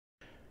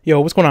Yo,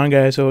 what's going on,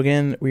 guys? So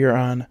again, we are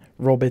on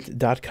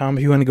rollbit.com.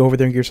 If you want to go over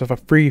there and get yourself a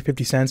free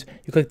 50 cents,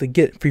 you click the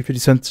get free 50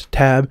 cents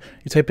tab,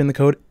 you type in the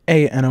code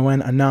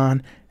ANON, ANON,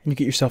 and you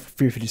get yourself a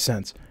free 50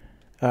 cents.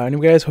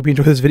 Anyway, guys, hope you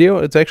enjoy this video.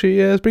 It's actually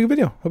it's a pretty good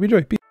video. Hope you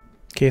enjoy. Peace.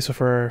 Okay, so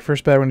for our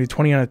first bet, we're going to do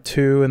 20 on a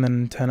 2 and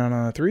then 10 on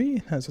a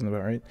 3. That sounds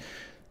about right.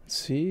 Let's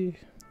see.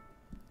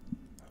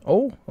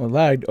 Oh, it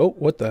lagged. Oh,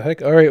 what the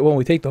heck? All right, well,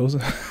 we take those.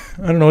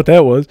 I don't know what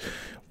that was.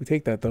 We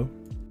take that, though.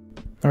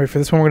 All right, for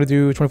this one, we're going to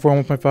do 24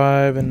 on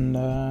 1.5, and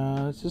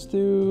let's just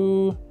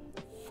do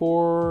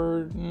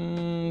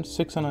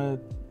 6 on a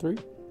 3.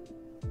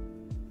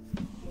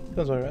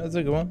 That's all right. That's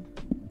a good one.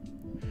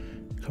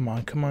 Come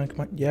on, come on,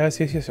 come on. Yes,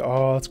 yes, yes.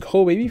 Oh, let's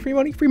go, baby. Free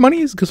money. Free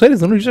money is good.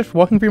 Is literally just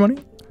walking free money.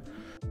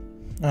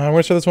 We're going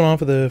to start this one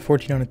off with a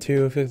 14 on a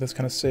 2. I feel like that's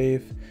kind of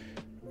safe.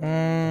 No,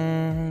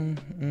 I'm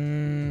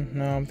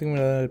thinking I'm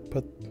going to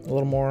put a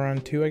little more on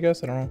 2, I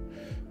guess. I don't know.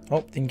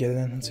 Oh, didn't get it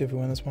in. Let's see if we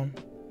win this one.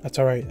 That's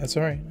all right. That's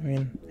all right. I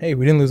mean, hey,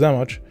 we didn't lose that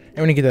much. And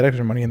we didn't get that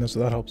extra money in this, so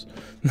that helps.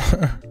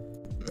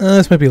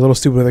 This might be a little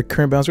stupid with the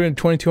current balance. We're going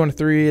to 22 on a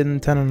 3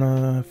 and 10 on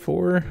a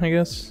 4, I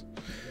guess.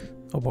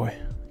 Oh, boy.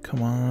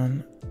 Come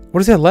on.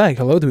 What is that lag?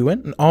 Hello? Do we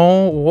win?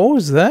 Oh, what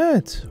was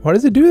that? Why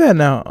does it do that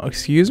now?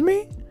 Excuse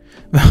me?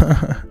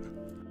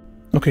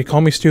 Okay, call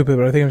me stupid,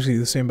 but I think I'm just going to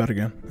do the same bet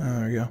again.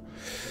 There we go.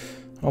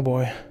 Oh,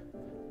 boy.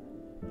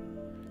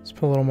 Let's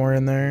put a little more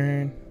in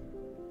there.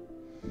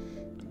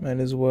 Might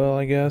as well,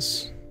 I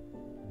guess.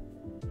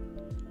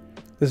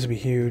 This would be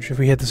huge. If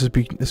we hit this, would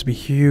be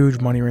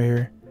huge money right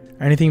here.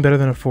 Anything better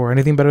than a 4.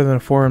 Anything better than a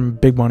 4 and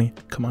big money.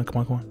 Come on, come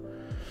on, come on.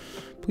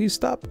 Please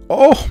stop.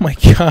 Oh my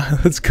god.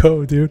 Let's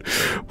go, dude.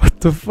 What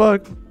the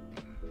fuck?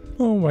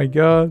 Oh my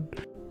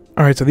god.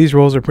 Alright, so these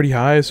rolls are pretty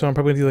high, so I'm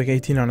probably gonna do like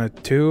 18 on a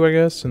 2, I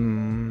guess,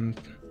 and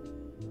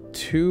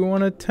 2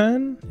 on a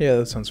 10? Yeah,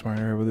 that sounds smart.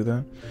 Alright, we'll do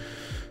that.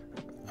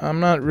 I'm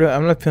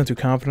not feeling too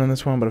confident on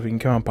this one, but if we can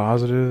come out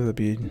positive, that'd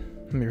be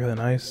really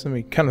nice. This would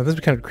be kind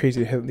of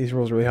crazy to hit these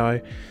rolls really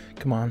high.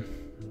 Come on,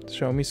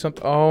 show me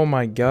something. Oh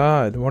my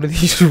god, what are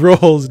these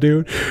rolls,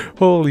 dude?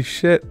 Holy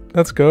shit.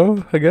 Let's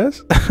go, I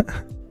guess.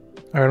 Alright,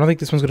 I don't think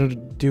this one's gonna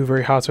do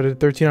very hot, so I did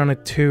 13 on a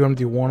 2. I'm gonna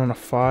do 1 on a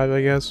 5,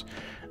 I guess.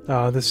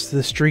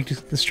 The streak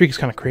is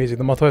kind of crazy.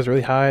 The multiplier is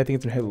really high. I think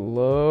it's gonna hit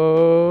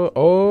low.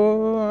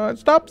 Oh,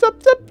 stop.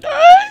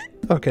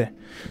 Okay,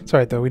 it's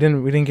alright though. We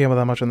didn't gamble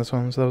that much on this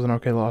one, so that was an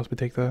okay loss. We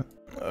take that.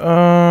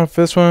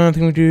 For this one, I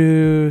think we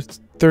do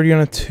 30 on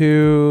a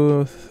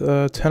 2,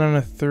 10 on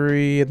a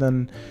 3, and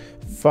then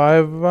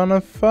 5 on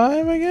a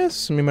 5, I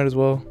guess. We might as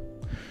well.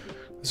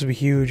 This would be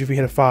huge if we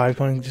hit a 5.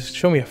 Come on, just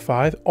show me a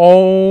 5.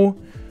 Oh,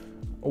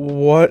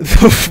 what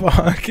the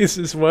fuck is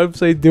this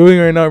website doing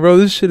right now, bro?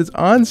 This shit is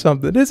on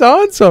something. It's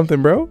on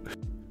something, bro.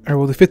 Alright,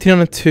 we'll do 15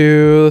 on a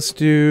 2. Let's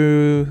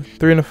do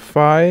 3 on a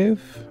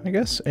 5, I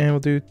guess. And we'll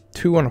do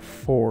 2 on a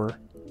 4. I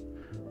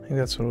think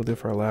that's what we'll do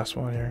for our last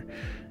one here.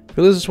 If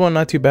we lose this one,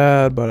 not too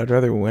bad, but I'd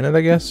rather win it,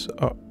 I guess.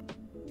 Oh,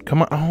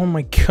 come on. Oh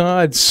my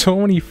god,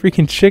 so many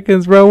freaking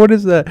chickens, bro. What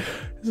is that?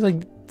 It's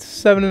like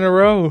 7 in a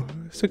row.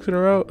 6 in a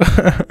row.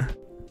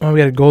 Oh, we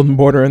got a golden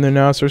border in there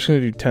now, so we're just going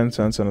to do 10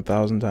 cents on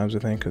 1,000 times, I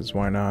think, because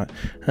why not?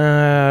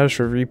 Just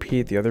to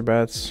repeat the other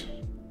bets.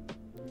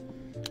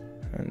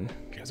 And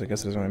because I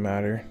guess it doesn't really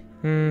matter.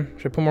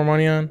 Should I put more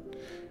money on?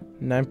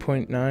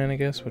 9.9, I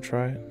guess. We'll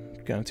try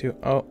it. Got a 2.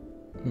 Oh,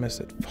 missed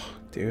it.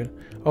 Fuck, dude.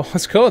 Oh,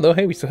 let's go, though.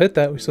 Hey, we still hit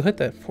that. We still hit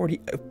that.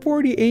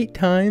 48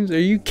 times? Are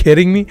you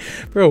kidding me?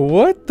 Bro,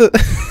 what the?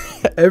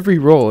 Every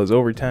roll is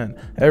over 10.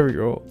 Every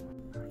roll.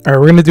 Alright,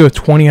 we're going to do a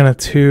 20 on a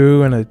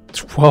 2 and a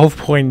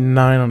 12.9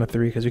 on a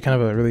 3 because we kind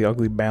of have a really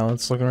ugly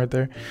balance looking right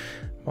there.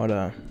 But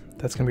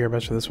that's going to be our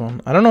best for this one.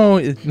 I don't know.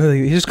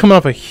 He's just coming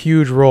off a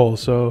huge roll,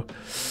 so...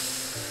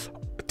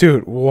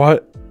 Dude,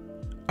 what?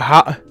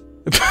 How?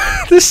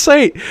 This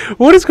site,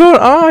 what is going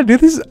on, dude?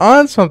 This is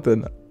on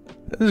something.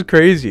 This is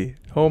crazy.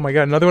 Oh my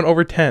god, another one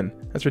over 10.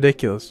 That's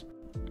ridiculous.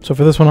 So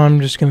for this one,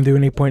 I'm just going to do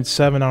an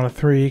 8.7 on a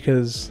 3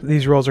 because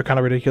these rolls are kind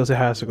of ridiculous. It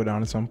has to go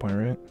down at some point,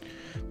 right?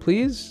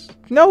 Please?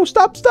 No,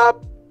 stop.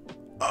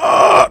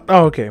 Oh,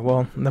 okay.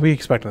 Well, we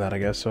expected that, I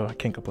guess, so I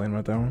can't complain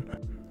about that one.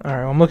 All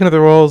right, well, I'm looking at the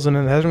rolls, and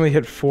it hasn't really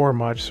hit 4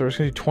 much, so we're just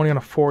going to do 20 on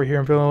a 4 here.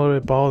 I'm feeling a little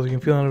bit balls. You can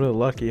feel a little bit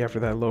lucky after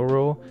that low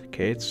roll.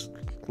 Okay, it's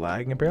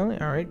lagging, apparently.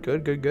 All right,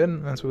 good.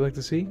 That's what we like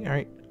to see. All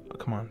right, oh,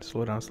 come on.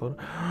 Slow down.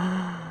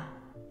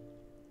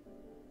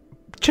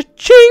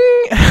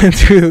 Cha-ching!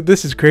 Dude,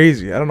 this is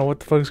crazy. I don't know what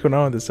the fuck is going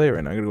on with this site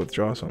right now. I'm going to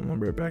withdraw something. I'll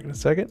be right back in a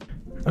second.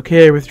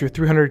 Okay, with your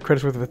 300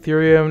 credits worth of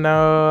Ethereum.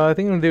 Now, I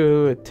think I'm going to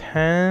do a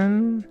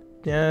 10.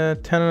 Yeah,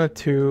 10 on a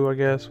 2, I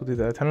guess. We'll do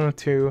that. 10 on a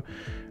 2.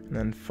 And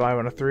then 5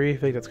 on a 3. I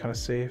think that's kind of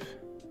safe.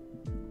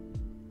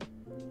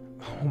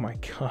 Oh my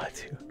god,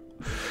 dude.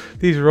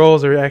 These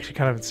rolls are actually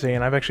kind of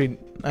insane.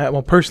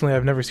 Well, personally,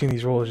 I've never seen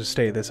these rolls just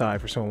stay this high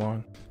for so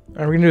long.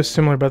 Alright, we're going to do a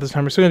similar bet this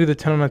time. We're still going to do the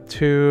 10 on a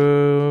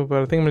 2,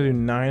 but I think I'm going to do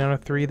 9 on a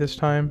 3 this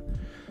time.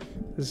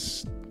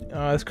 This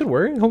could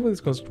work. Hopefully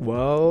this goes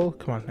well.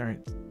 Come on, alright.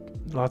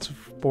 Lots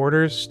of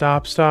borders.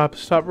 Stop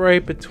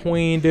right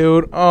between,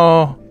 dude.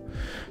 Oh,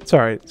 it's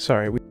alright.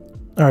 Sorry.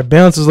 All right,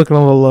 balance is looking a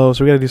little low,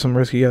 so we got to do some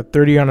risky. Yeah,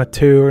 30 on a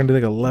 2. We're going to do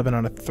like 11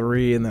 on a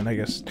 3, and then I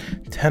guess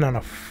 10 on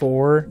a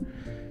 4.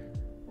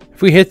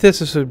 If we hit this,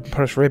 this would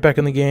put us right back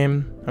in the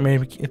game. I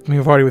mean,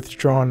 we've already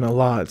withdrawn a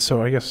lot,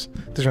 so I guess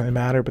it doesn't really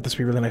matter, but this would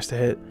be really nice to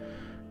hit.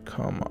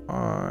 Come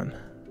on.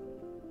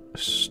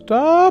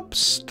 Stop.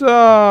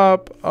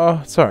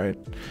 Oh, sorry.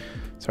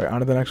 Sorry,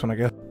 on to the next one, I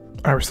guess.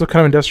 Alright, we're still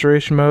kind of in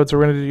desperation mode, so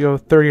we're going to go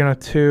 30 on a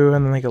 2,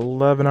 and then like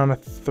 11 on a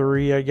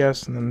 3, I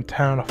guess, and then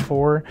 10 on a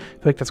 4. I feel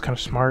like that's kind of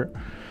smart.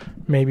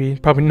 Maybe.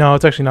 Probably, no,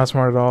 it's actually not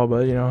smart at all,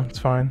 but, you know, it's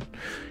fine.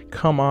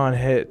 Come on,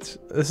 hit.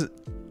 This is...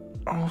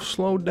 Oh,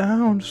 slow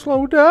down.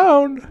 Slow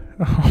down.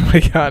 Oh my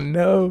god,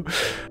 no.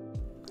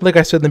 Like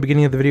I said in the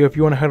beginning of the video, if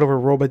you want to head over to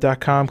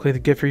rollbit.com, click the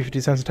gift for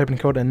 50 cents and type in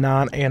code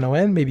ANON,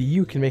 ANON. Maybe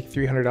you can make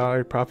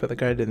 $300 profit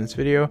like I did in this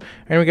video.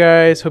 Anyway,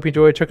 guys, hope you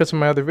enjoyed. Check out some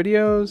of my other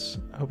videos.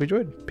 I hope you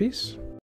enjoyed. Peace.